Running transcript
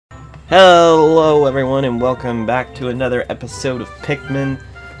Hello everyone and welcome back to another episode of Pikmin.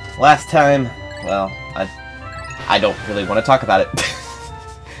 Last time, well, I don't really want to talk about it.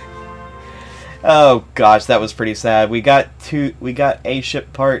 Oh gosh, that was pretty sad. We got a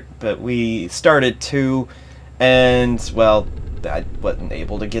ship part, but we started two, and well, I wasn't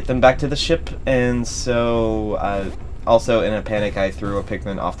able to get them back to the ship, and so also in a panic I threw a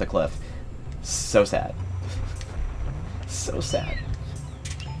Pikmin off the cliff. So sad. So sad.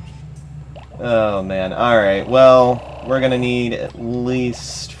 Oh man, alright, well, we're gonna need at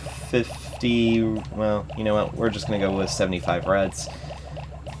least 50, well, you know what, we're just gonna go with 75 reds.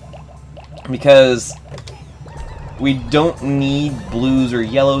 Because we don't need blues or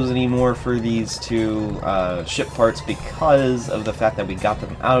yellows anymore for these two ship parts because of the fact that we got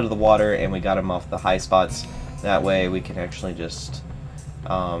them out of the water and we got them off the high spots. That way we can actually just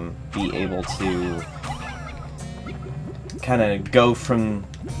be able to kind of go from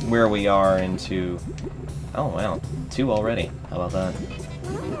where we are into... Oh wow, two already. How about that?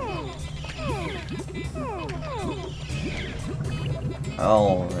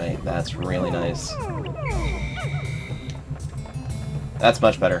 Alright, that's really nice. That's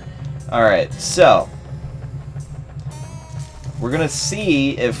much better. Alright, so... we're gonna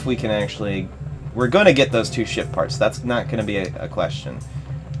see if we can actually... We're gonna get those two ship parts. That's not gonna be a question.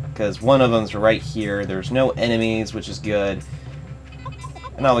 Because one of them's right here. There's no enemies, which is good.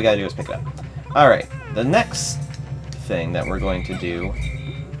 And all we gotta do is pick it up. Alright, the next thing that we're going to do...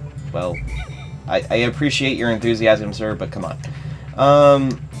 Well, I appreciate your enthusiasm, sir, but come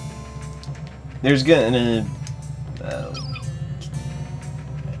on. There's gonna...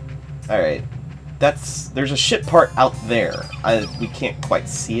 Alright. There's a ship part out there. We can't quite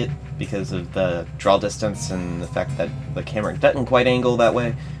see it because of the draw distance and the fact that the camera doesn't quite angle that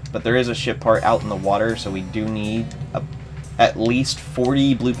way. But there is a ship part out in the water, so we do need at least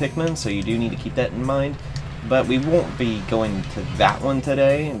 40 blue Pikmin, so you do need to keep that in mind. But we won't be going to that one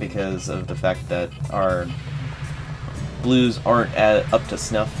today because of the fact that our blues aren't up to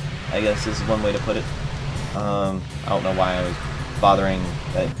snuff, I guess is one way to put it. I don't know why I was bothering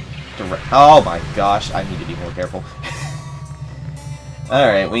that direct... Oh my gosh, I need to be more careful.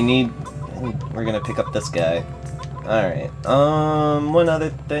 Alright, we're gonna pick up this guy. Alright, one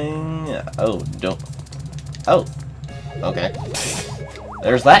other thing... Oh, okay.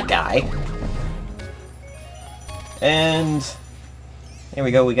 There's that guy. And... here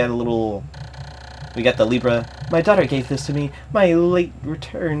we go, we got the Libra. My daughter gave this to me. My late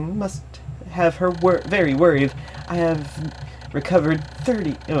return must have her very worried. I have recovered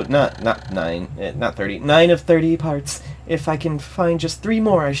 30... Oh, not 30. 9 of 30 parts. If I can find just 3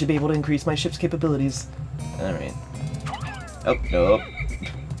 more, I should be able to increase my ship's capabilities. Alright. Oh, no.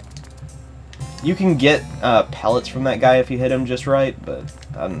 You can get pellets from that guy if you hit him just right, but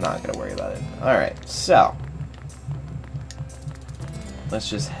I'm not going to worry about it. Alright, so... let's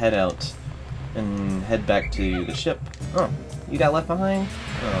just head out and head back to the ship. Oh, you got left behind?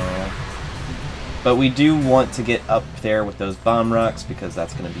 Oh. But we do want to get up there with those bomb rocks because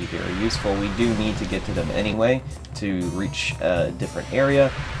that's going to be very useful. We do need to get to them anyway to reach a different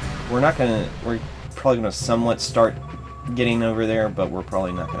area. We're probably going to somewhat start getting over there, but we're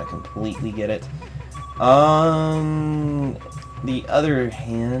probably not going to completely get it. On the other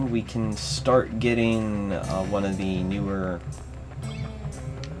hand, we can start getting one of the newer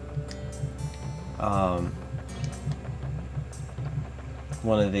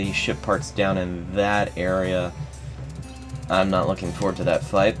one of the ship parts down in that area. I'm not looking forward to that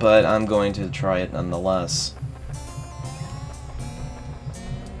fight, but I'm going to try it nonetheless.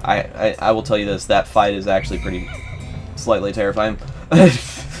 I will tell you this, that fight is actually slightly terrifying.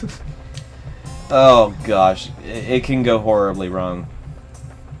 Oh gosh, it can go horribly wrong.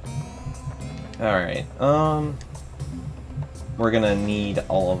 Alright, we're gonna need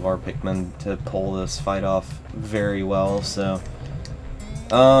all of our Pikmin to pull this fight off very well, so...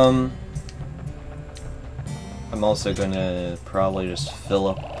 I'm also gonna probably just fill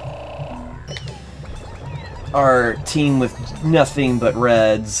up our team with nothing but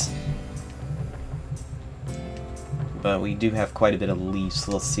reds. But we do have quite a bit of leaves,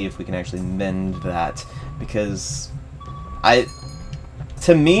 so let's see if we can actually mend that. Because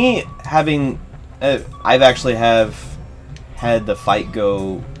to me, I've actually had the fight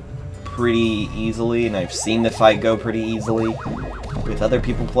go pretty easily, and I've seen the fight go pretty easily with other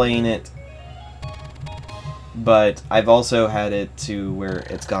people playing it, but I've also had it to where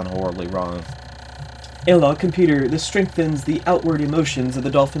it's gone horribly wrong. Analog computer. This strengthens the outward emotions of the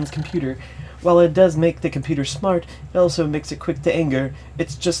dolphin's computer. While it does make the computer smart, it also makes it quick to anger.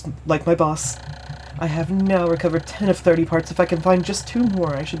 It's just like my boss. I have now recovered 10 of 30 parts. If I can find just 2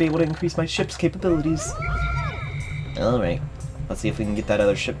 more, I should be able to increase my ship's capabilities. Alright. Let's see if we can get that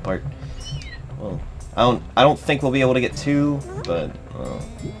other ship part. Well, I don't think we'll be able to get 2, but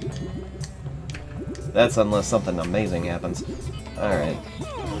that's unless something amazing happens. Alright.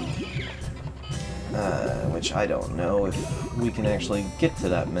 Which I don't know if we can actually get to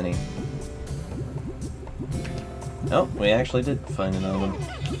that many. Oh, we actually did find another one.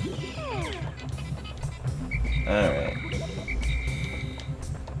 Alright.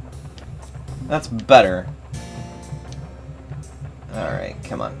 That's better. Alright,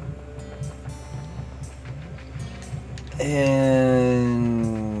 come on.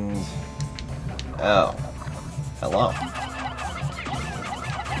 And... oh. Hello.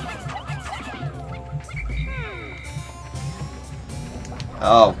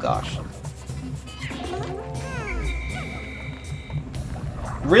 Oh, gosh.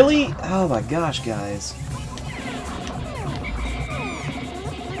 Really? Oh my gosh, guys.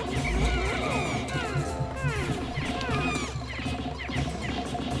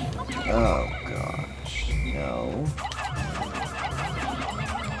 Oh gosh, no.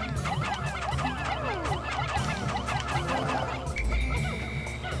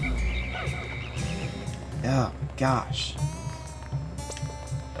 Oh gosh.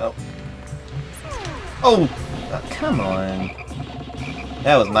 Oh. Oh! Come on.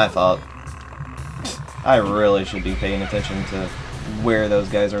 That was my fault. I really should be paying attention to where those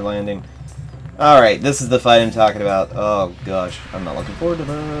guys are landing. Alright, this is the fight I'm talking about. Oh gosh, I'm not looking forward to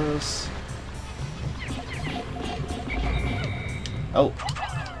this. Oh.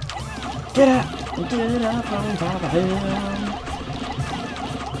 Get up! Get up on top of him!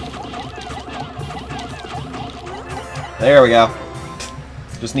 There we go.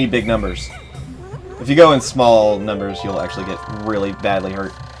 Just need big numbers. If you go in small numbers, you'll actually get really badly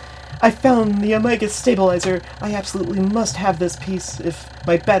hurt. I found the Omega Stabilizer. I absolutely must have this piece if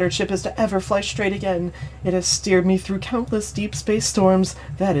my battered ship is to ever fly straight again. It has steered me through countless deep space storms.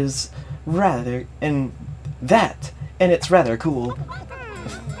 And it's rather cool.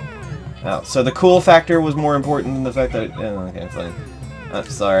 Oh, so the cool factor was more important than the fact that... oh, okay, fine. I'm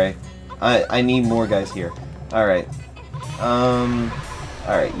sorry. I need more guys here. Alright.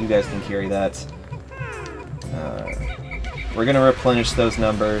 Alright, you guys can carry that. We're gonna replenish those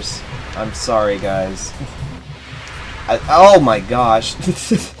numbers. I'm sorry, guys. Oh my gosh.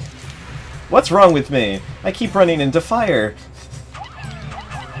 What's wrong with me? I keep running into fire.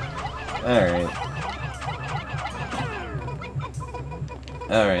 Alright.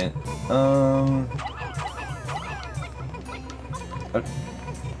 Alright.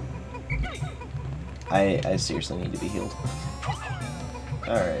 I seriously need to be healed.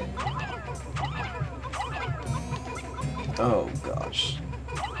 Alright. Oh gosh.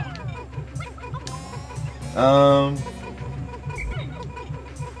 Oh.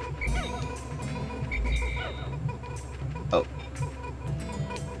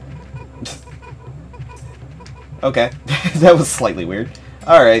 Okay. That was slightly weird.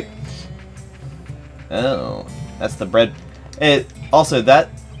 Alright. Oh. That's the bread. Also, that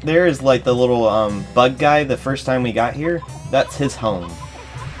there is like the little bug guy the first time we got here. That's his home.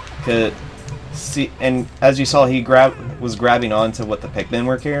 See, and as you saw, he was grabbing onto what the Pikmin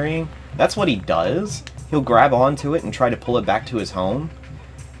were carrying. That's what he does. He'll grab onto it and try to pull it back to his home.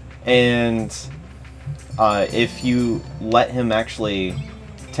 And if you let him actually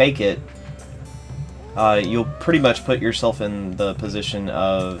take it, you'll pretty much put yourself in the position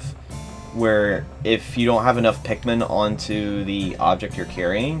of where if you don't have enough Pikmin onto the object you're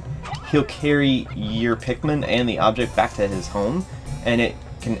carrying, he'll carry your Pikmin and the object back to his home, and it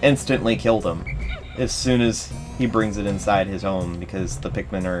can instantly kill them as soon as he brings it inside his home, because the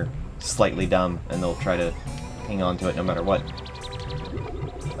Pikmin are slightly dumb and they'll try to hang on to it no matter what.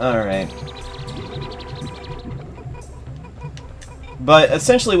 Alright. But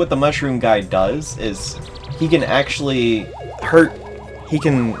essentially what the mushroom guy does is he can actually he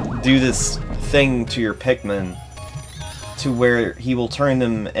can do this thing to your Pikmin to where he will turn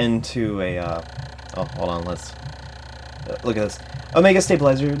them into a, oh, hold on, let's, look at this. Omega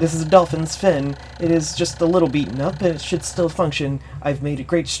Stabilizer, this is a dolphin's fin. It is just a little beaten up, but it should still function. I've made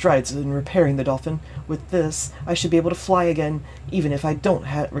great strides in repairing the dolphin. With this, I should be able to fly again, even if I don't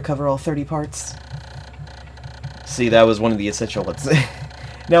recover all 30 parts. See, that was one of the essential ones.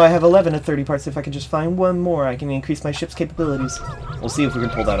 Now I have 11 of 30 parts. If I can just find one more, I can increase my ship's capabilities. We'll see if we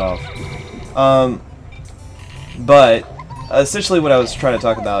can pull that off. But essentially what I was trying to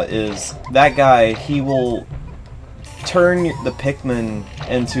talk about is that guy, he will turn the Pikmin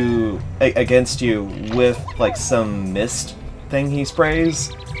against you with like some mist thing he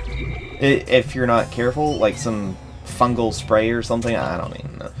sprays. If you're not careful, like some fungal spray or something, I don't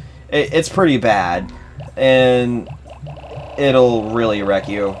even know. It's pretty bad, and it'll really wreck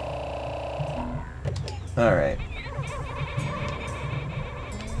you. Alright.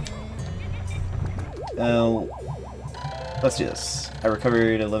 Let's do this. I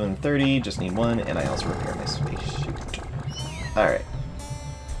recovered 1130, just need one, and I also repair my spacesuit. Alright.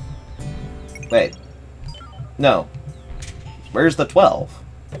 Wait. No. Where's the 12?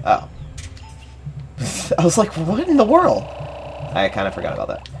 Oh. I was like, what in the world? I kind of forgot about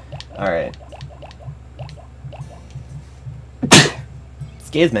that. Alright.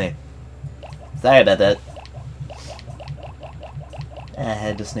 Excuse me. Sorry about that. I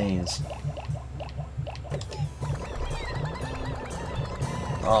had to sneeze.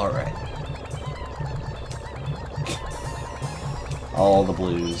 Alright. All the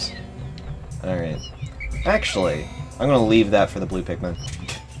blues. Alright. Actually, I'm gonna leave that for the blue Pikmin.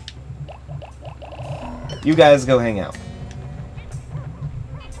 You guys go hang out.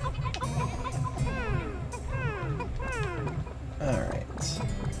 Alright.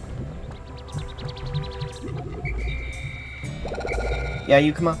 Yeah,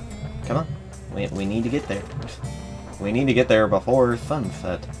 you come on. Come on. We need to get there. We need to get there before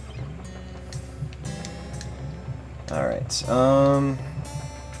Sunset. Alright,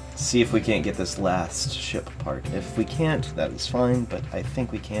 see if we can't get this last ship part. If we can't, that is fine, but I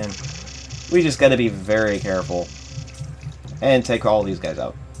think we can. We just gotta be very careful. And take all these guys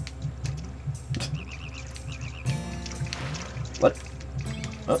out. What?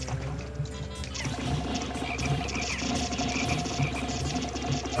 Oh.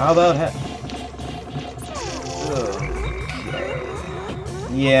 How about okay.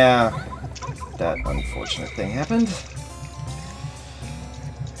 Yeah, that unfortunate thing happened.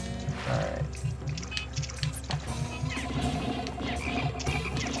 Alright.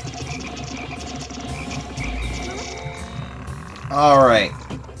 Alright.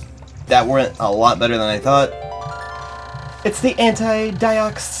 That went a lot better than I thought. It's the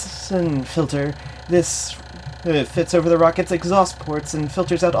anti-dioxin filter. This fits over the rocket's exhaust ports and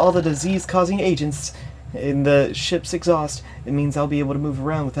filters out all the disease-causing agents in the ship's exhaust. It means I'll be able to move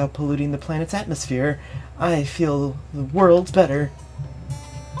around without polluting the planet's atmosphere. I feel the world's better.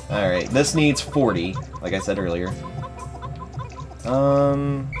 Alright, this needs 40, like I said earlier.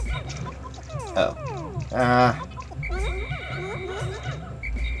 Oh.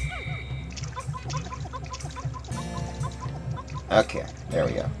 Okay, there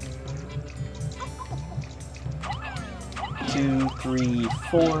we go. 2, 3,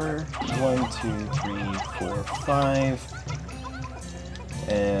 4. 1, 2, 3, 4, 5.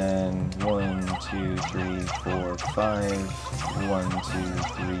 And 1, 2, 3, 4, 5. 1, 2,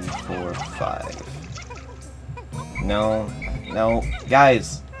 3, 4, 5. No, no,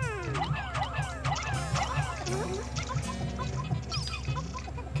 guys.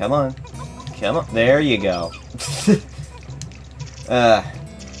 Come on. Come on. There you go.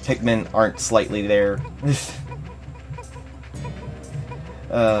 Pikmin aren't slightly there.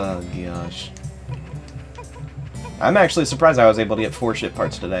 Oh, gosh. I'm actually surprised I was able to get 4 ship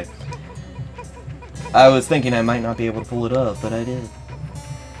parts today. I was thinking I might not be able to pull it off, but I did.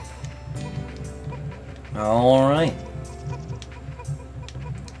 Alright.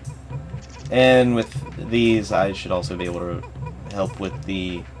 And with these, I should also be able to help with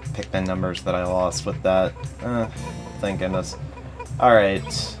the Pikmin numbers that I lost with that. Thank goodness.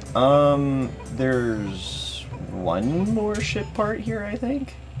 Alright. There's one more ship part here, I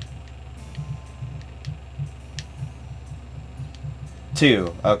think?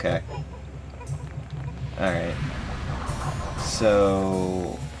 2, okay. Alright.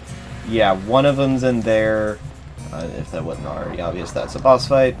 So, yeah, one of them's in there. If that wasn't already obvious, that's a boss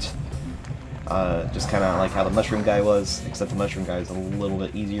fight. Just kind of like how the mushroom guy was, except the mushroom guy is a little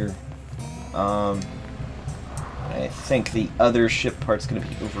bit easier. I think the other ship part's gonna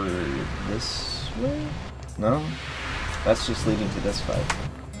be over this way? No? That's just leading to this fight.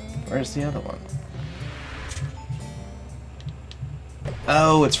 Where's the other one?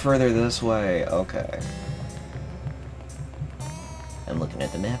 Oh, it's further this way. Okay. I'm looking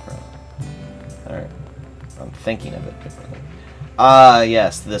at the map wrong. Alright. I'm thinking of it differently.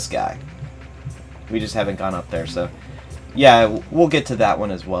 Yes, this guy. We just haven't gone up there, so... Yeah, we'll get to that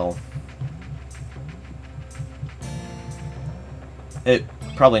one as well.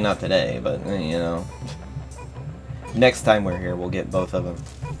 Probably not today, but, you know. Next time we're here, we'll get both of them.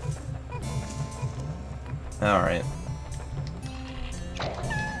 Alright.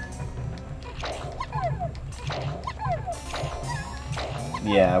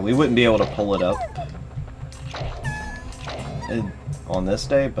 Yeah, we wouldn't be able to pull it up on this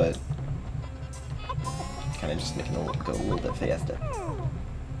day, but kind of just making it go a little bit faster.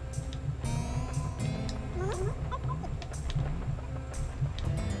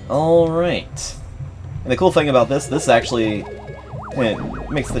 Alright. And the cool thing about this actually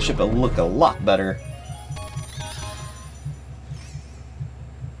makes the ship look a lot better.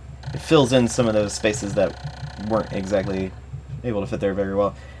 It fills in some of those spaces that weren't exactly able to fit there very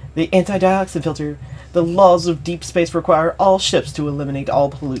well. The anti-dioxin filter. The laws of deep space require all ships to eliminate all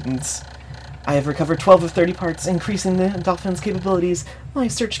pollutants. I have recovered 12 of 30 parts, increasing the Dolphin's capabilities. My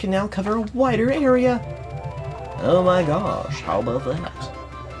search can now cover a wider area. Oh my gosh, how about that?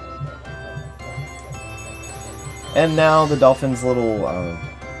 And now the Dolphin's little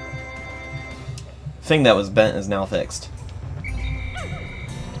thing that was bent is now fixed.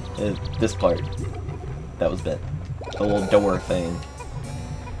 This part that was bent. The little door thing.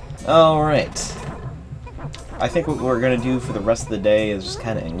 Alright. I think what we're going to do for the rest of the day is just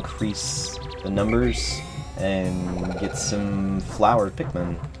kind of increase the numbers and get some flowered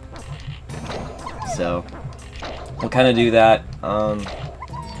Pikmin. So, we'll kind of do that.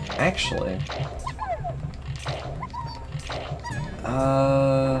 Actually...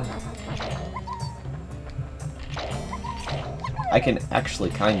 I can actually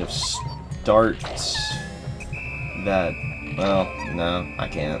kind of start that... Well, no, I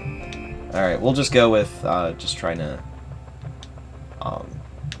can't. Alright, we'll just go with just trying to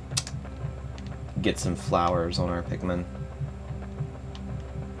get some flowers on our Pikmin.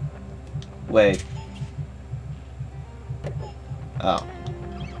 Wait. Oh.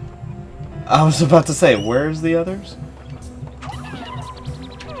 I was about to say, where's the others?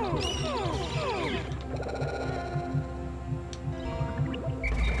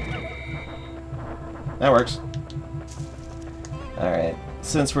 That works. Alright,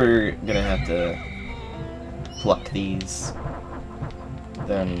 since we're gonna have to pluck these,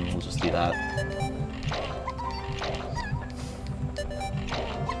 then we'll just do that.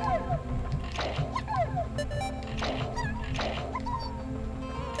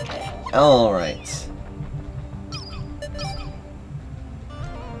 Alright.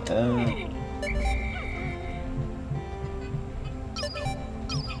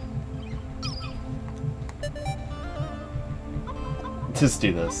 Just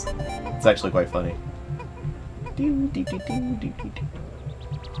do this. It's actually quite funny.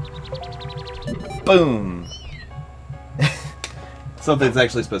 Boom! Something's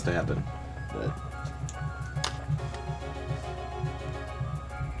actually supposed to happen. But...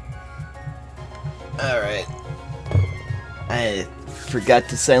 Alright. I forgot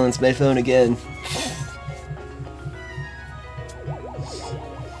to silence my phone again.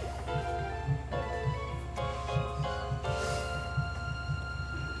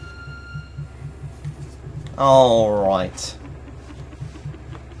 Alright.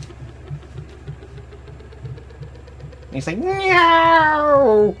 He's like,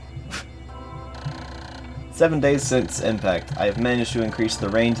 no! 7 days since impact, I have managed to increase the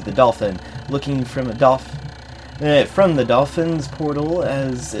range of the Dolphin. Looking from the Dolphin's portal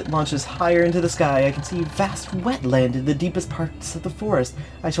as it launches higher into the sky, I can see vast wetland in the deepest parts of the forest.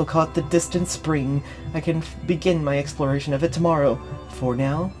 I shall call it the Distant Spring. I can begin my exploration of it tomorrow. For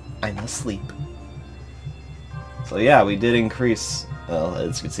now, I must sleep. So yeah, we did increase, well,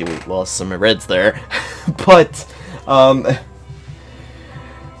 as you can see, we lost some reds there, but,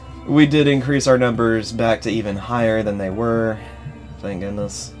 we did increase our numbers back to even higher than they were, thank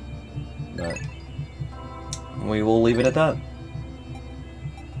goodness, but we will leave it at that.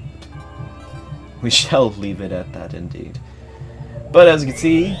 We shall leave it at that, indeed. But as you can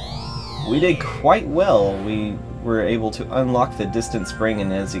see, we did quite well. We were able to unlock the Distant Spring,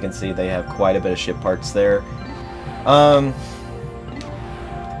 and as you can see, they have quite a bit of ship parts there.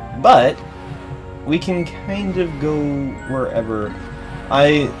 But we can kind of go wherever.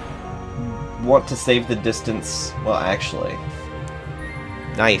 I want to save the distance. Well, actually,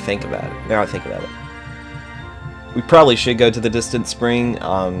 now I think about it. We probably should go to the Distant Spring.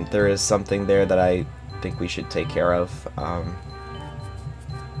 There is something there that I think we should take care of.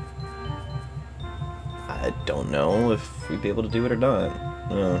 I don't know if we'd be able to do it or not.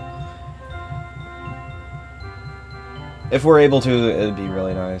 If we're able to, it'd be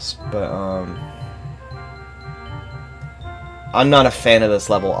really nice, but, I'm not a fan of this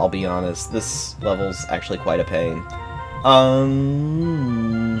level, I'll be honest. This level's actually quite a pain.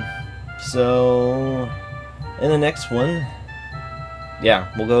 So, in the next one,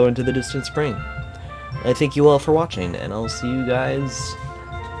 yeah, we'll go into the Distant Spring. I thank you all for watching, and I'll see you guys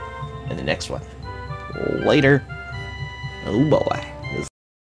in the next one. Later. Oh boy.